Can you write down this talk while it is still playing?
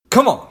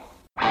Come on.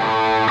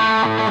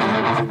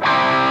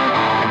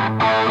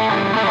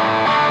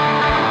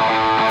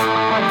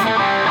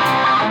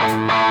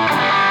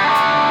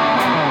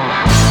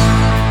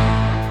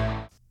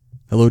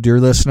 Hello, dear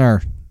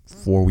listener.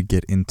 Before we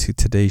get into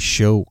today's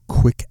show,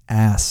 quick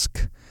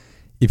ask.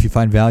 If you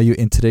find value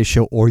in today's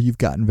show or you've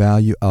gotten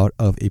value out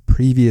of a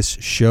previous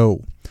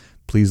show,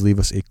 please leave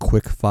us a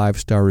quick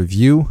 5-star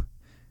review.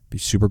 Be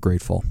super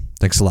grateful.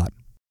 Thanks a lot.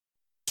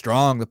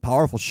 Strong, the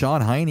powerful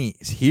Sean Heine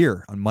is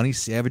here on Money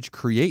Savage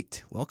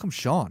Create. Welcome,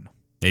 Sean.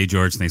 Hey,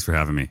 George. Thanks for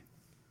having me.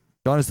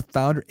 Sean is the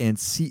founder and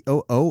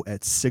COO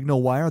at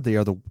SignalWire. They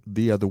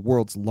are the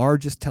world's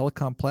largest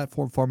telecom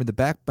platform, forming the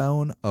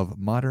backbone of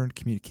modern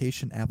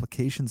communication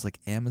applications like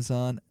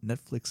Amazon,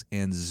 Netflix,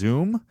 and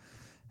Zoom.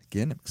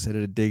 Again, I'm excited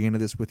to dig into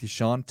this with you,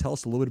 Sean. Tell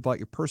us a little bit about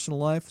your personal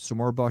life, some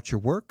more about your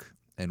work,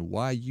 and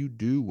why you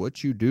do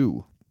what you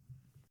do.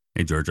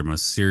 Hey, George. I'm a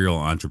serial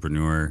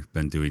entrepreneur.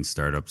 Been doing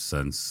startups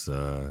since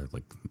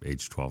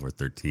age 12 or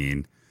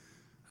 13.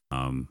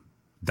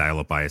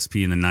 Dial-up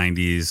ISP in the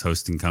 90s,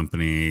 hosting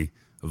company,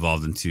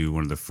 evolved into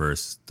one of the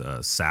first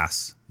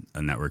SaaS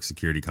network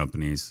security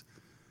companies.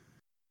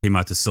 Came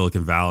out to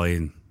Silicon Valley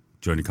and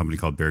joined a company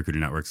called Barracuda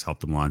Networks,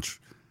 helped them launch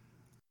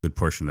a good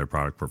portion of their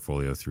product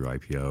portfolio through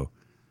IPO.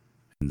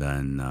 And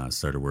then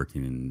started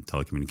working in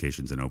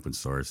telecommunications and open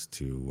source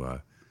to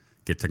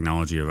get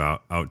technology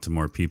out to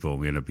more people.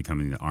 We ended up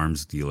becoming the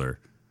arms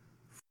dealer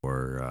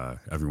for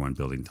everyone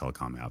building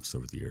telecom apps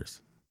over the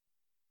years.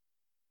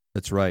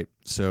 That's right.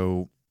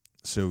 So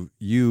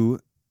you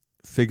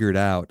figured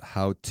out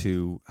how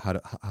to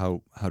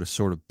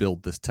sort of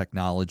build this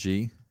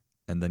technology,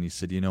 and then you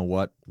said, you know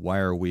what? Why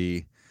are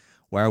we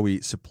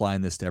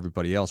supplying this to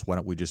everybody else? Why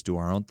don't we just do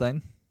our own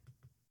thing?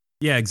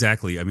 Yeah,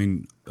 exactly. I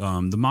mean,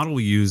 the model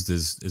we used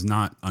is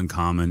not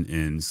uncommon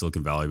in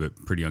Silicon Valley, but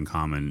pretty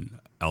uncommon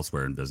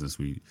elsewhere in business.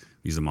 We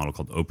use a model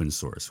called open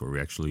source, where we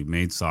actually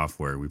made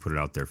software, we put it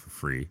out there for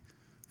free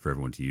for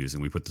everyone to use,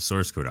 and we put the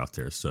source code out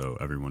there so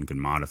everyone can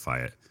modify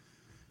it.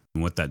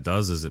 And what that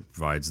does is it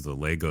provides the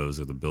Legos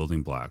or the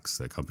building blocks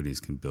that companies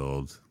can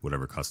build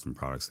whatever custom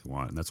products they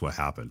want. And that's what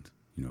happened.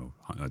 You know,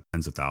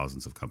 tens of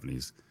thousands of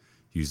companies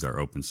used our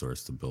open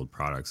source to build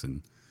products.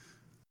 And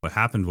what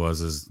happened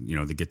was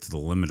they get to the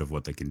limit of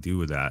what they can do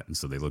with that. And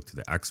so they look to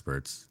the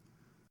experts.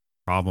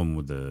 Problem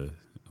with the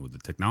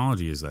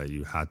technology is that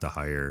you had to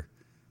hire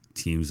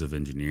teams of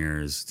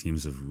engineers,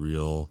 teams of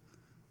real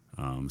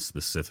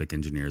specific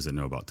engineers that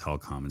know about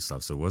telecom and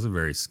stuff. So it wasn't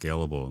very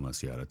scalable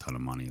unless you had a ton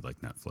of money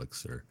like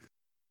Netflix or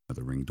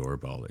the Ring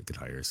doorbell. They could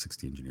hire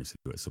 60 engineers to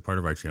do it. So part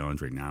of our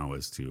challenge right now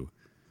is to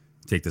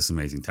take this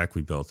amazing tech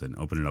we built and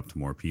open it up to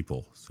more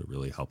people. So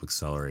really help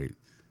accelerate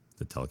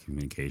the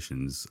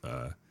telecommunications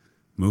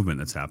movement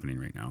that's happening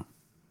right now.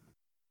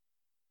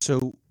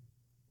 So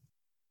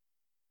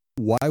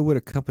why would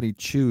a company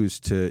choose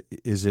to,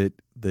 is it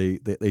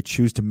they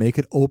choose to make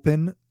it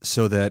open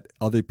so that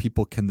other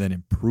people can then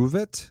improve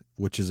it,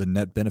 which is a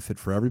net benefit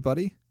for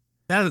everybody?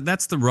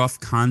 That's the rough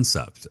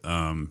concept.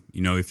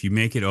 If you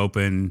make it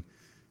open,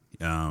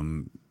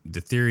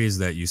 the theory is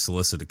that you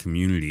solicit a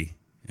community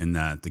and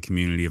that the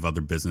community of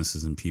other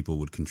businesses and people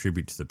would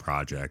contribute to the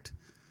project.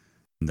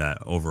 And that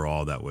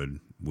overall that would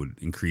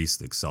increase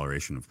the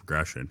acceleration of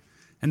progression.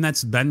 And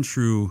that's been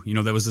true,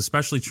 that was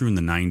especially true in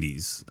the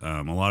 90s.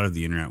 A lot of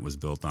the internet was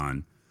built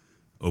on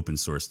open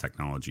source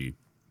technology.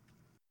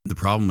 The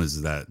problem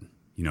is that,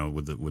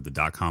 with the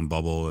dot-com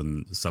bubble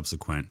and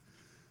subsequent,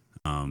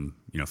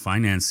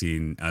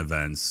 financing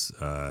events,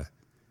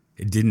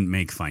 it didn't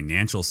make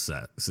financial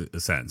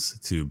sense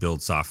to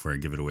build software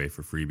and give it away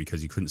for free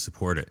because you couldn't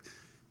support it.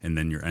 And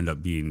then you end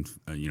up being,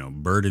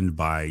 burdened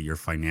by your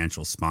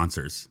financial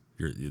sponsors,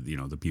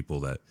 the people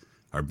that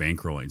are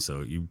bankrolling.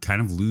 So you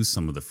kind of lose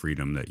some of the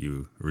freedom that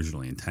you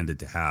originally intended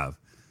to have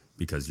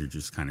because you're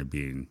just kind of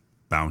being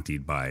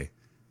bountied by,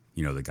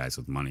 the guys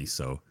with money.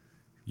 So,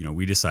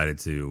 we decided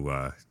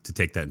to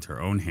take that into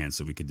our own hands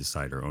so we could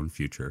decide our own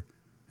future.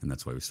 And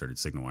that's why we started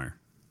SignalWire.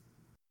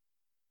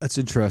 That's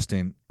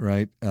interesting,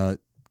 right?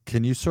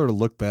 Can you sort of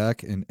look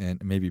back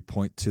and maybe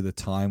point to the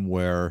time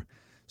where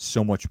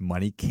so much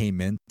money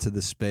came into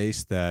the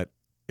space that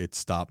it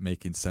stopped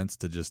making sense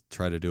to just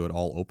try to do it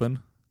all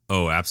open?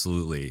 Oh,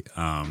 absolutely.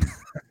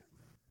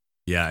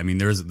 Yeah, I mean,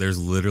 there's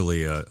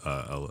literally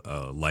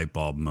a light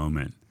bulb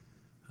moment.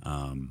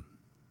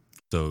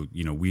 So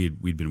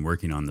we'd been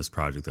working on this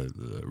project.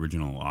 The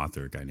original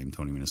author, a guy named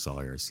Tony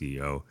Minasali, our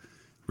CEO,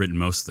 written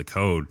most of the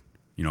code.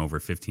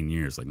 Over 15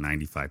 years, like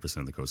 95%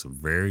 of the code. So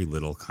very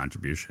little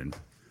contribution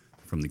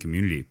from the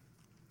community.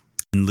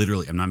 And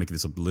literally, I'm not making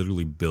this up.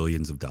 Literally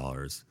billions of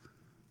dollars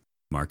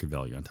market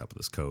value on top of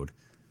this code.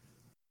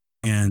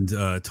 And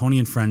Tony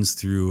and friends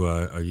threw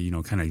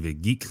kind of a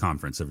geek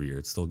conference every year.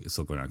 It's still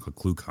going on, called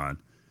ClueCon,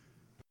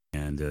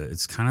 and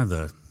it's kind of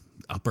the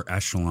upper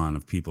echelon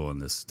of people in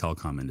this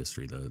telecom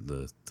industry,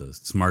 the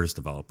smartest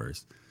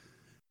developers.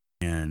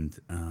 And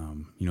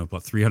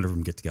about 300 of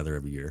them get together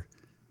every year.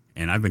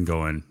 And I've been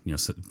going,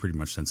 pretty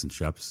much since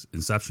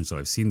inception. So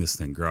I've seen this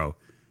thing grow.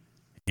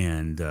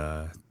 And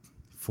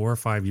 4 or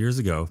 5 years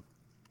ago,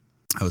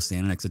 I was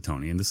standing next to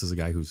Tony, and this is a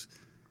guy who's,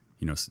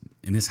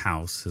 in his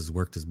house has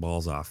worked his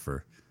balls off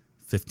for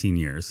 15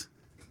 years,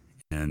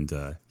 and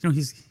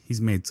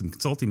he's made some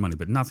consulting money,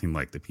 but nothing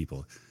like the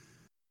people.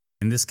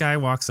 And this guy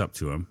walks up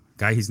to him,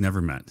 guy he's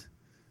never met,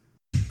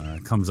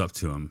 comes up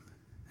to him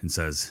and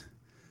says,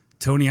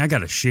 "Tony, I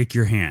gotta shake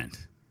your hand."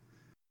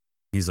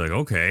 He's like,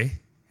 "Okay,"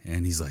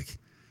 and he's like,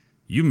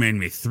 "You made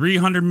me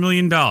 $300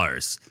 million.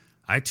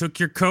 I took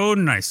your code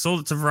and I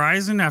sold it to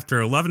Verizon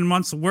after 11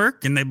 months of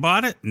work, and they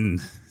bought it,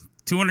 and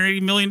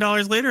 $280 million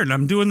later, and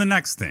I'm doing the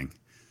next thing."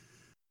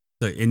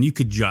 And you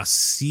could just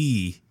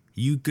see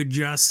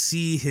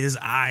his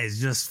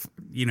eyes just,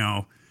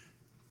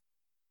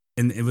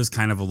 and it was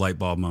kind of a light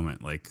bulb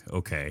moment. Like,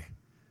 okay,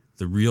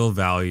 the real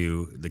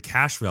value, the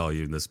cash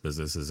value in this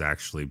business is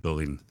actually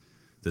building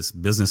this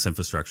business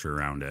infrastructure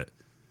around it.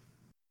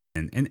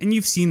 And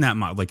you've seen that,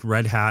 like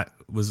Red Hat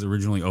was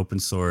originally open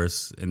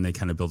source, and they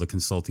kind of built a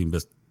consulting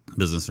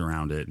business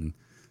around it. And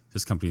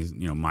this company,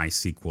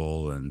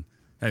 MySQL, and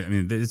I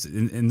mean, it's,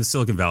 in the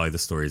Silicon Valley, the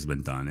story has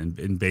been done.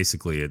 And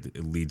basically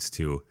it leads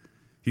to,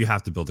 you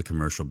have to build a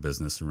commercial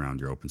business around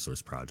your open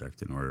source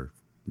project in order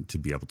to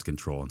be able to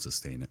control and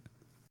sustain it.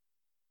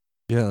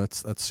 Yeah,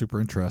 that's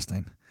super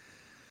interesting.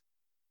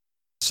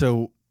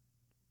 So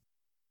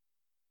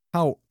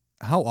how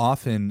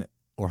often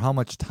or how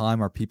much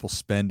time are people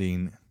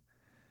spending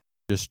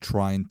just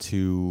trying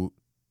to,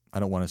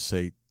 I don't want to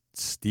say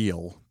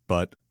steal,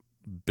 but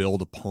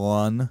build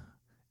upon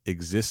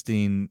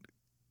existing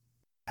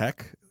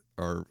tech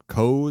or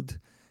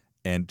code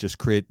and just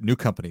create new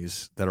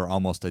companies that are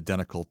almost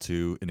identical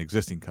to an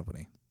existing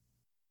company?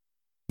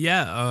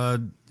 Yeah,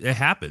 it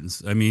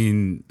happens. I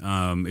mean,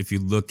 if you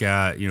look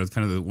at,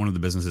 kind of one of the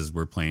businesses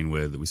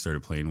that we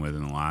started playing with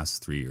in the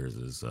last 3 years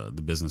is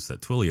the business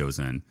that Twilio's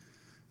in.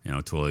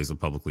 Twilio is a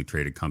publicly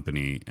traded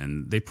company,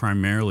 and they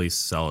primarily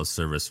sell a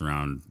service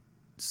around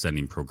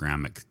sending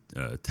programmatic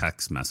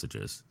text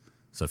messages.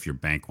 So if your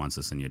bank wants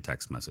to send you a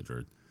text message,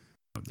 or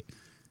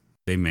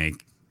they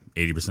make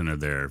 80%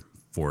 of their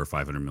 $400 or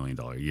 $500 million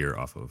a year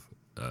off of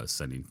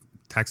sending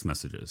text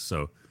messages.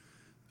 So,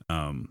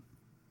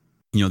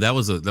 that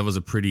was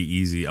a pretty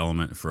easy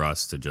element for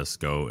us to just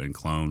go and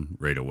clone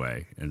right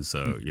away. And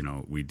so,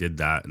 we did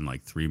that in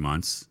like 3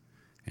 months,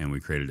 and we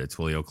created a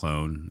Twilio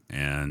clone,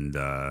 and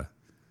it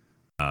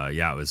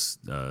was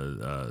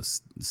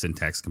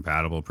syntax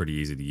compatible, pretty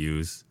easy to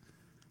use,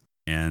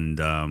 and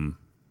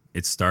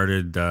it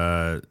started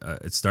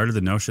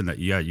the notion that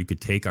you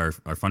could take our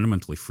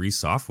fundamentally free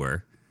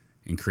software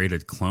and create a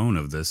clone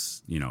of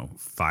this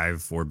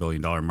 $4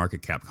 billion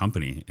market cap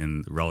company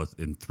in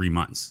 3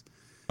 months.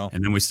 Oh.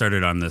 And then we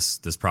started on this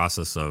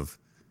process of,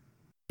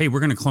 hey, we're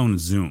going to clone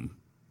Zoom,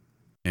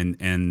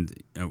 and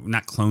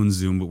not clone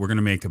Zoom, but we're going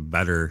to make a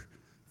better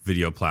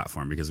video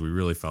platform, because we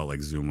really felt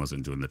like Zoom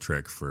wasn't doing the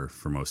trick for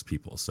most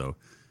people. So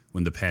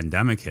when the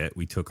pandemic hit,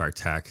 we took our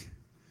tech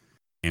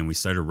and we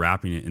started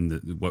wrapping it in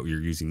what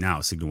we're using now,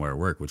 SignalWire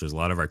Work, which is a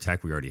lot of our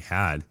tech we already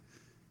had,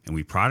 and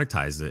we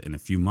productized it in a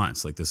few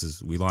months. Like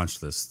we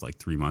launched this like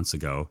 3 months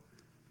ago.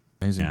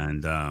 Amazing.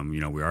 And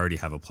we already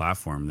have a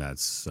platform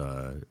that's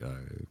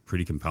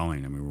pretty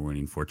compelling. I mean, we're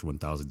winning Fortune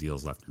 1000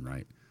 deals left and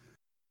right.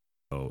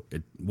 So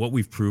what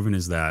we've proven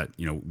is that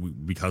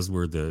because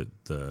we're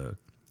the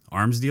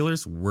arms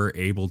dealers, we're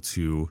able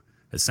to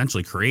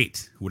essentially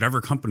create whatever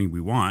company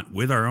we want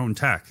with our own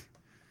tech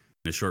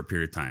in a short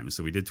period of time.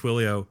 So we did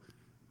Twilio,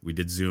 we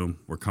did Zoom.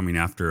 We're coming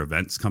after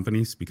events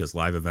companies because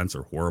live events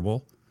are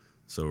horrible.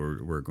 So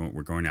we're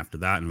going after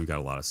that, and we've got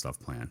a lot of stuff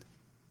planned.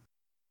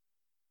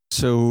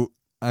 So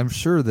I'm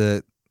sure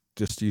that,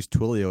 just to use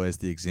Twilio as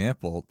the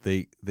example,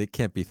 they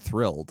can't be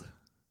thrilled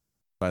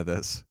by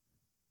this.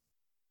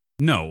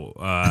 No,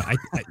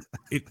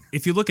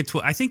 if you look at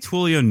I think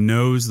Twilio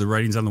knows the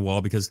writing's on the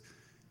wall, because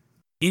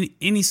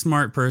any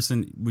smart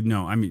person would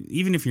know. I mean,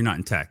 even if you're not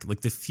in tech,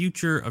 like, the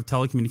future of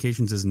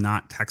telecommunications is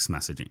not text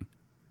messaging.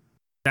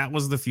 That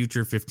was the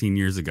future 15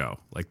 years ago.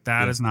 Like,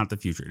 that is not the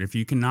future. And if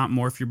you cannot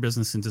morph your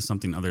business into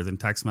something other than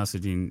text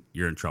messaging,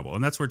 you're in trouble.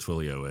 And that's where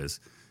Twilio is.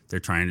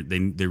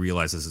 They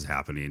realize this is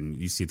happening.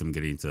 You see them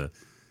getting to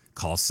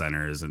call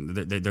centers, and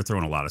they're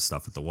throwing a lot of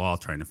stuff at the wall,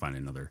 trying to find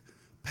another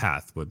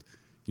path. But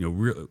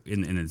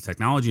in the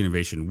technology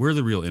innovation, we're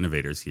the real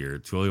innovators here.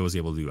 Twilio was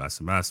able to do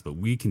SMS, but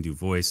we can do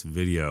voice,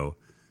 video,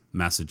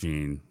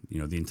 messaging,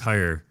 the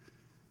entire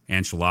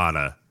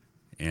enchilada.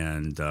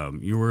 And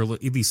you were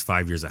at least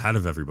 5 years ahead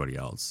of everybody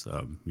else.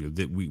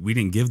 We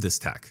didn't give this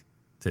tech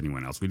to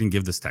anyone else. We didn't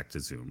give this tech to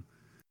Zoom.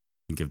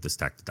 We didn't give this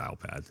tech to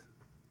Dialpad.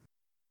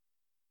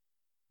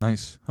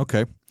 Nice.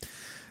 Okay.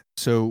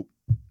 So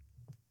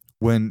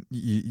when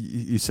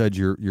you said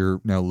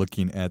you're now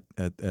looking at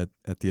the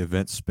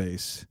event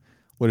space,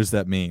 what does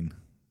that mean?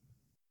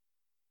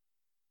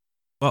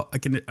 Well, I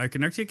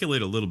can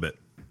articulate a little bit.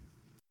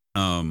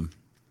 In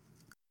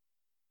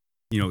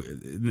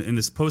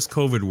this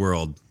post-COVID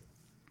world,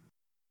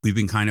 we've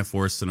been kind of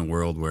forced in a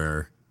world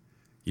where,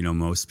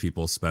 most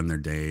people spend their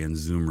day in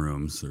Zoom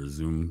rooms or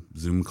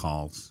Zoom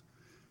calls,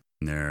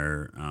 and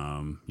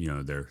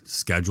their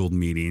scheduled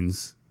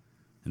meetings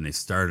and they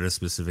start at a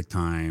specific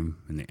time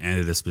and they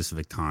end at a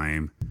specific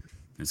time.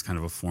 And it's kind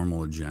of a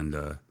formal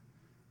agenda,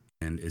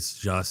 and it's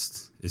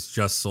just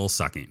soul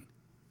sucking,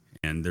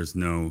 and there's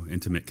no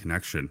intimate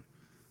connection.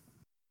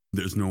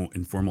 There's no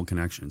informal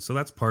connection. So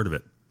that's part of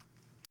it.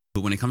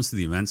 But when it comes to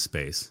the event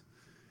space,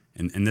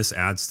 and this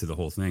adds to the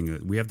whole thing,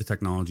 we have the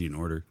technology in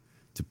order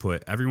to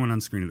put everyone on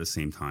screen at the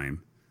same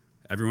time.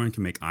 Everyone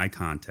can make eye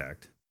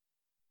contact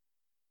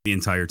the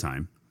entire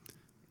time,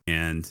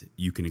 and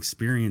you can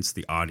experience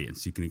the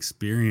audience. You can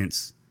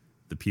experience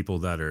the people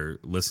that are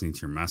listening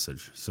to your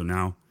message. So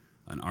now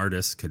an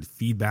artist could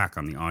feedback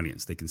on the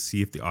audience. They can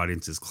see if the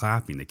audience is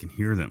clapping. They can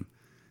hear them.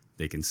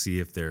 They can see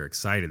if they're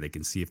excited. They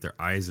can see if their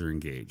eyes are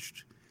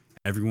engaged.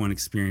 Everyone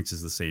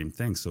experiences the same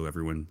thing. So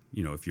everyone,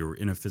 if you're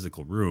in a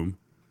physical room,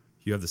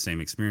 you have the same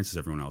experience as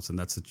everyone else. And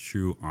that's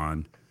true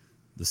on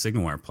the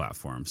SignalWire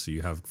platform. So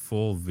you have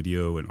full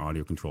video and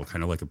audio control,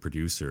 kind of like a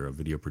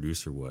video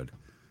producer would.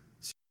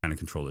 So you kind of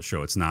control the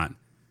show. It's not,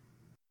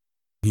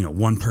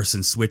 one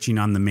person switching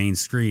on the main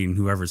screen,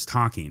 whoever's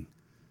talking.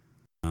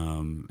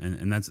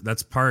 And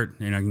that's part,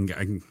 I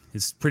can,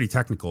 it's pretty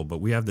technical, but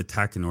we have the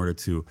tech in order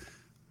to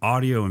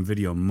audio and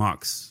video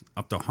mux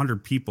up to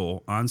 100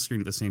 people on screen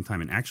at the same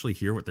time and actually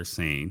hear what they're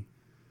saying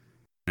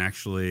and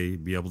actually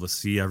be able to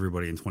see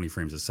everybody in 20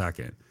 frames a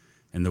second.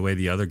 And the way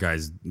the other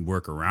guys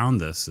work around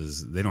this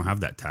is they don't have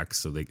that tech,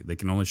 so they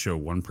can only show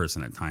one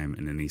person at a time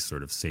in any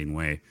sort of sane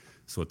way.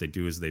 So what they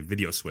do is they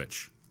video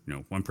switch.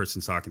 One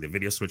person's talking, they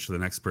video switch to the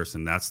next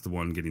person. That's the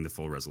one getting the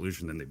full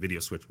resolution. Then they video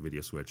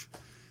switch.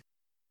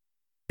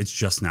 It's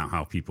just not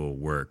how people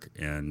work.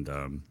 And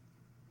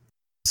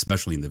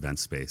especially in the event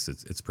space,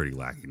 it's pretty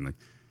lacking. Like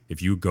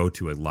if you go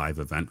to a live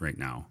event right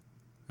now,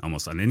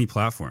 almost on any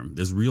platform,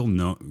 there's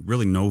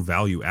really no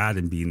value add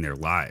in being there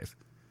live.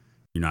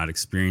 You're not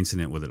experiencing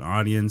it with an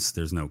audience.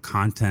 There's no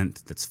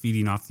content that's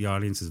feeding off the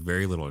audience. There's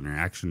very little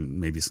interaction,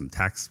 maybe some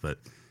text, but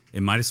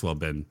it might as well have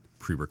been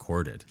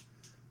pre-recorded.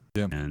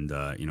 Yeah. And,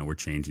 we're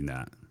changing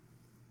that.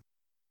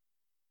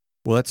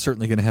 Well, that's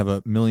certainly going to have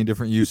a million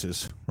different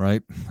uses,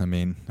 right? I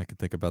mean, I can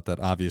think about that,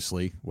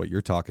 obviously, what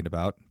you're talking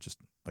about, just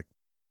like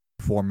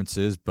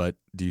performances, but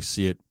do you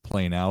see it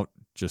playing out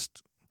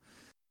just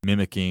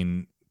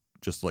mimicking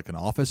just like an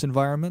office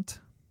environment?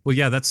 Well,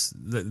 yeah,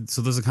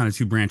 so those are kind of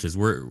two branches.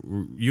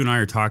 You and I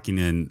are talking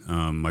in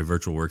my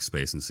virtual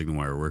workspace in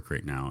SignalWire Work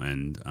right now,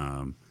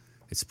 and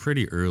it's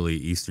pretty early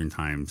Eastern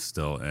time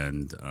still,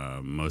 and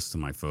most of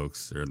my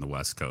folks are in the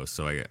West Coast.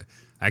 So I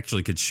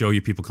actually could show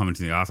you people coming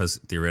to the office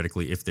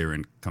theoretically if they're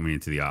coming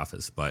into the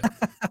office. But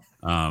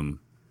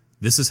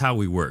this is how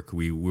we work.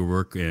 We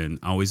work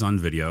always on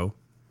video,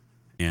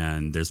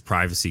 and there's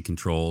privacy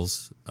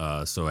controls,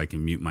 so I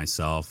can mute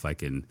myself. I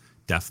can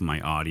deafen my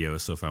audio,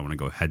 so if I want to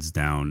go heads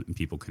down,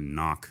 people can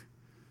knock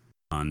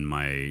on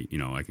my,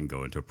 I can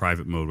go into a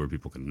private mode where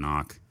people can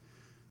knock.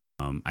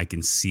 I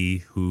can see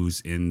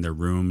who's in their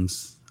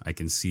rooms. I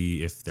can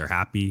see if they're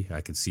happy. I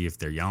can see if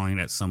they're yelling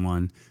at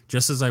someone,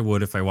 just as I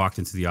would if I walked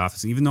into the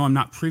office. Even though I'm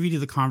not privy to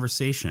the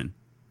conversation,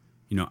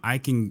 I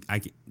can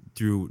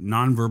through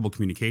nonverbal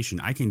communication,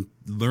 I can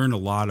learn a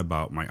lot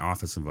about my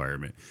office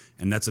environment,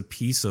 and that's a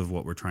piece of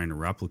what we're trying to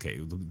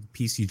replicate. The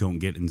piece you don't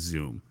get in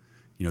Zoom.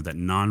 That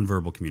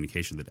nonverbal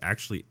communication that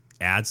actually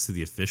adds to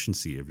the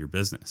efficiency of your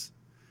business.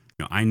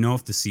 I know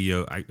if the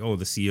CEO,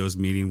 the CEO's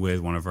meeting with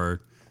one of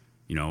our,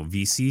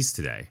 VCs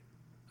today.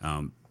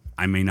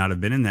 I may not have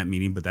been in that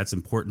meeting, but that's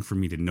important for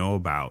me to know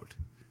about,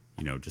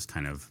 just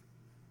kind of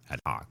ad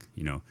hoc,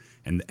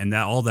 and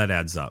that all that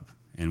adds up,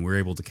 and we're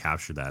able to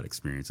capture that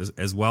experience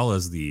as well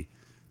as the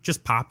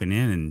just popping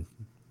in and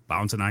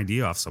bounce an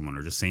idea off someone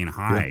or just saying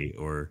hi,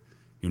 or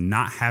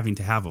not having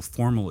to have a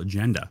formal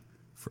agenda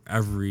for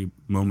every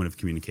moment of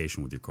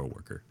communication with your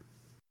coworker.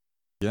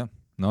 Yeah,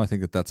 no, I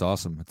think that's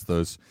awesome. It's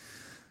those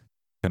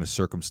kind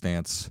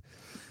of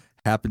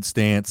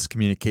happenstance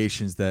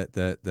communications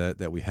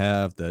that we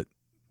have that,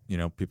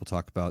 people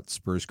talk about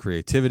spurs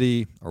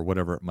creativity or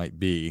whatever it might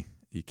be.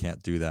 You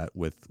can't do that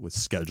with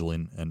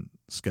scheduling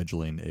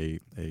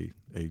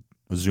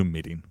a Zoom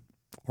meeting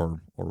or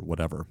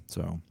whatever.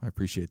 So I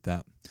appreciate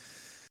that.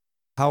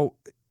 How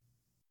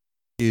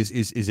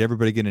is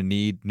everybody going to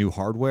need new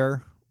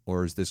hardware?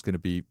 Or is this going to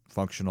be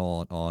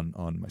functional on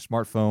my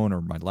smartphone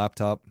or my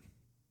laptop?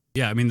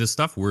 Yeah, I mean, the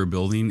stuff we're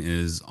building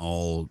is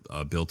all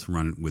built to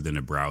run within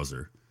a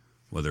browser,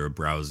 whether a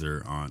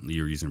browser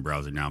you're using a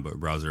browser now, but a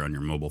browser on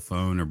your mobile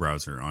phone or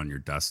browser on your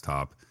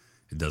desktop.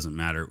 It doesn't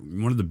matter.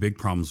 One of the big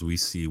problems we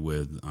see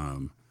with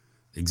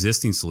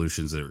existing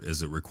solutions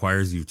is it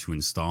requires you to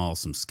install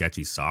some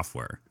sketchy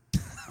software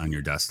on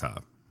your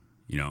desktop.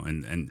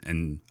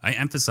 And I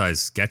emphasize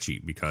sketchy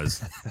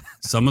because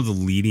some of the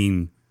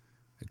leading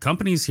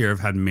companies here have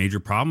had major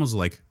problems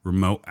like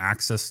remote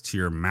access to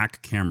your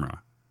Mac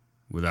camera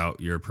without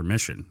your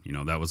permission.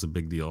 That was a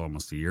big deal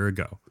almost a year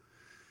ago.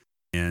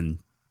 And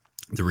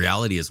the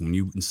reality is when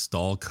you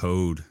install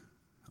code,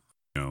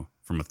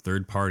 from a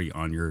third party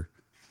on your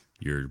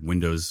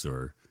Windows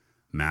or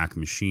Mac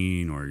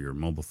machine or your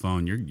mobile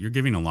phone, you're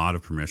giving a lot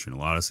of permission, a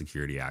lot of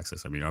security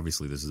access. I mean,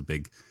 obviously this is a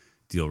big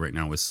deal right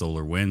now with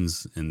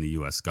SolarWinds and the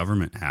U.S.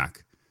 government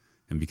hack.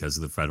 And because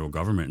the federal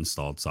government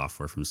installed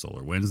software from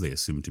SolarWinds, they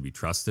assumed to be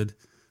trusted,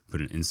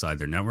 put it inside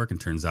their network,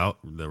 and turns out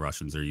the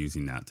Russians are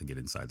using that to get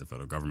inside the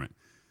federal government.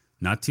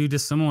 Not too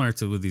dissimilar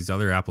to with these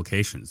other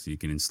applications you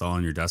can install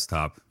on your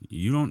desktop.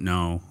 You don't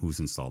know who's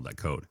installed that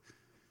code.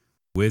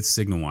 With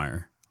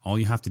SignalWire, all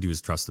you have to do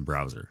is trust the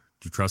browser.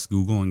 Do you trust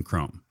Google and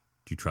Chrome?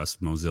 Do you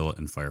trust Mozilla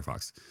and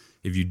Firefox?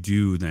 If you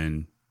do,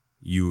 then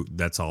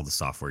that's all the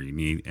software you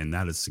need, and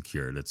that is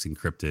secured. It's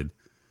encrypted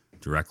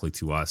directly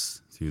to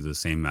us through the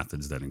same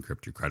methods that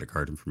encrypt your credit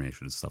card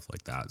information and stuff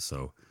like that.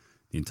 So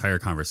the entire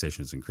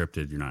conversation is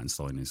encrypted. You're not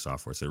installing any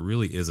software. So it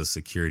really is a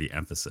security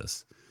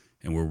emphasis.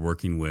 And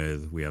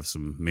we have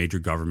some major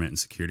government and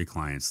security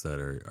clients that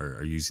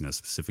are using us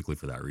specifically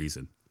for that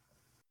reason.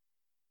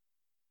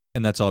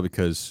 And that's all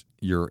because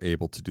you're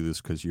able to do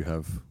this because you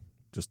have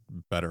just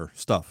better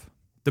stuff.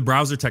 The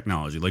browser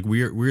technology, like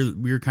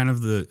we're kind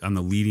of on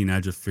the leading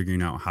edge of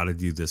figuring out how to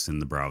do this in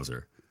the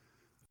browser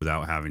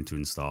without having to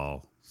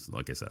install,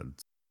 like I said,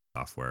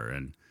 software.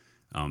 And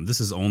this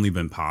has only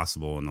been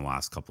possible in the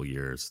last couple of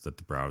years that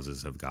the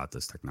browsers have got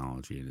this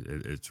technology.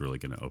 It's really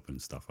going to open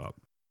stuff up.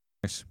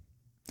 Nice.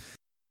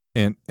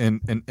 And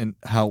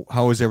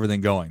how is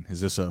everything going?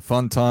 Is this a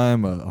fun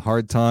time, a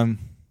hard time?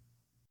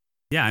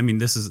 Yeah, I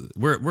mean,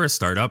 we're a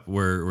startup.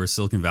 We're a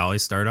Silicon Valley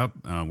startup.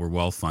 We're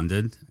well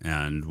funded,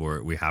 and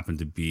we happen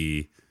to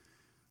be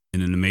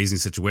in an amazing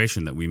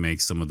situation that we make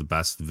some of the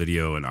best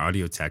video and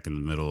audio tech in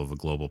the middle of a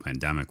global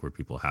pandemic where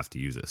people have to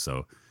use it.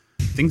 So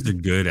things are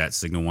good at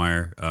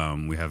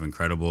SignalWire. We have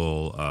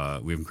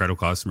incredible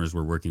customers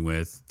we're working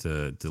with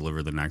to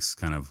deliver the next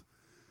kind of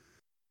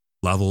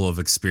level of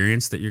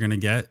experience that you're going to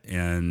get.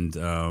 And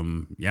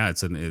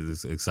it's an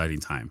exciting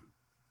time.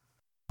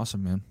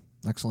 Awesome, man.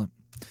 Excellent.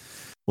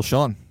 Well,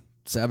 Sean,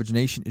 Savage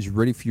Nation is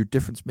ready for your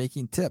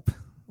difference-making tip.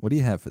 What do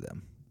you have for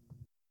them?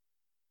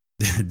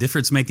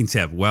 Difference-making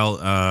tip. Well,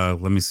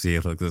 let me see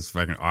if I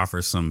can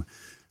offer some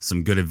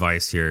good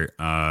advice here.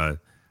 One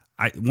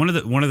of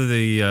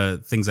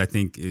the things I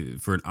think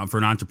for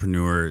an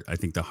entrepreneur, I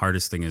think the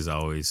hardest thing is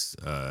always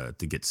to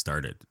get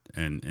started.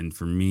 And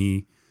for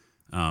me,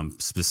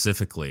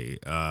 specifically,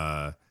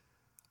 I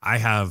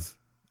have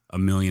a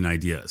million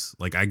ideas.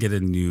 Like I get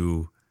a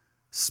new,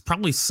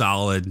 probably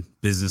solid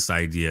business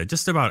idea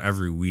just about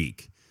every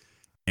week.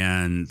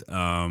 And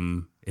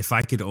if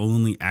I could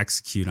only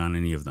execute on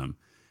any of them.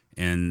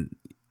 And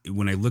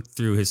when I look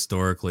through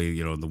historically,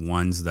 the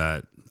ones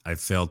that I've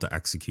failed to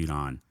execute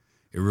on,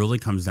 it really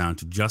comes down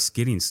to just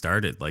getting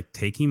started. Like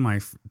taking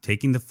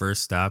the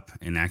first step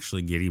and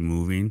actually getting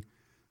moving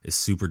is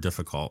super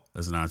difficult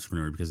as an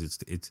entrepreneur because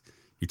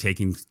you're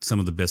taking some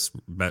of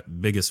the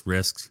biggest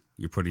risks.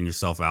 You're putting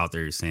yourself out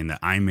there. You're saying that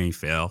I may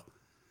fail.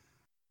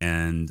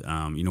 And,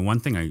 one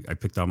thing I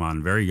picked up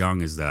on very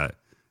young is that,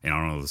 and I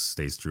don't know if this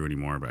stays true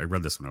anymore, but I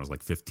read this when I was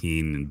like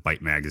 15 in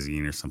Byte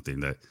magazine or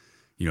something that,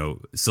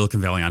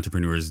 Silicon Valley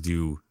entrepreneurs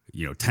do,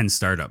 10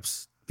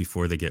 startups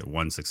before they get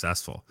one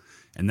successful.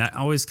 And that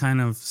always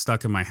kind of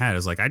stuck in my head.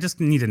 It's like, I just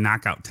need to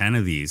knock out 10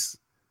 of these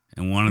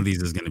and one of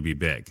these is going to be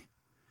big.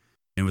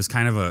 It was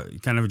kind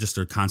of just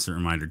a constant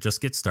reminder,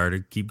 just get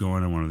started, keep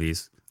going on one of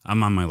these.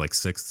 I'm on my like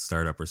 6th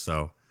startup or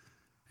so.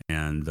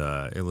 And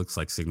it looks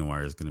like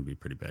SignalWire is going to be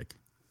pretty big.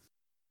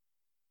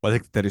 Well, I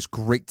think that is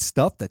great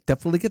stuff. That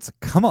definitely gets a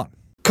come on.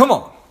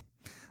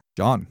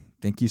 John,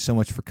 thank you so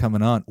much for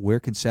coming on. Where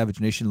can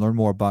Savage Nation learn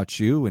more about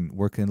you and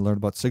where can they learn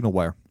about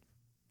SignalWire?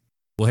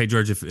 Well, hey,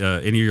 George, if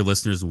any of your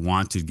listeners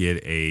want to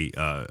get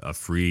a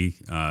free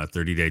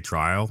 30-day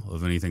trial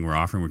of anything we're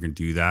offering, we can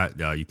do that.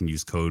 You can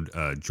use code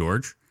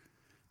George,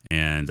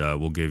 and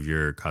we'll give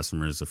your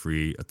customers a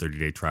free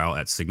 30-day trial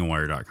at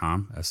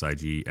signalwire.com,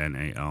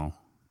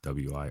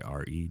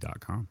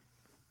 signalwire.com.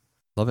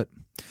 Love it.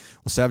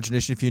 Well, Savage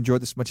Nation, if you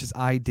enjoyed this as much as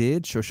I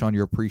did, show Sean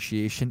your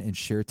appreciation and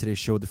share today's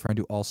show with a friend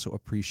who also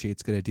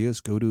appreciates good ideas.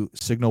 Go to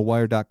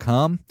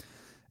signalwire.com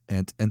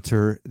and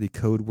enter the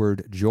code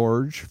word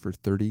George for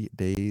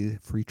 30-day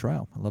free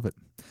trial. I love it.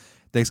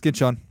 Thanks again,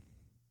 Sean.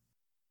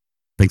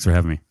 Thanks for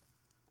having me.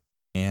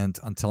 And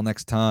until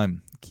next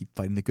time, keep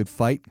fighting the good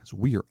fight because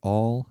we are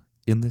all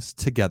in this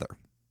together.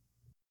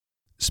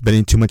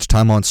 Spending too much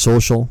time on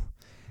social?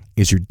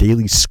 Is your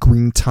daily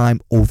screen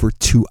time over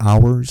 2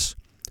 hours?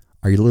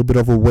 Are you a little bit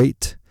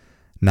overweight?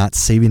 Not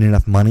saving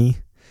enough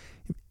money?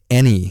 If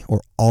any or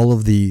all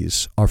of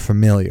these are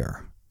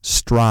familiar,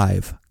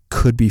 Strive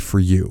could be for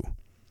you.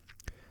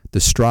 The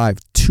Strive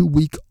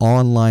 2-week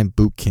online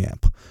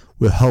bootcamp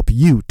will help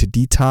you to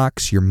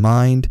detox your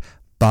mind,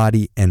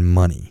 body, and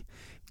money,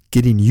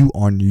 getting you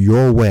on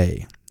your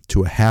way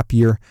to a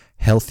happier,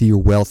 healthier,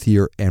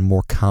 wealthier, and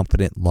more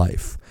confident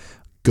life.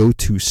 Go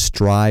to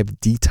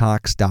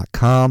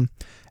strivedetox.com,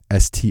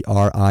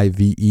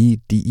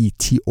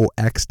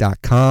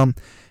 strivedetox.com,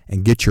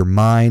 and get your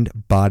mind,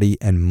 body,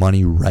 and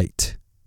money right.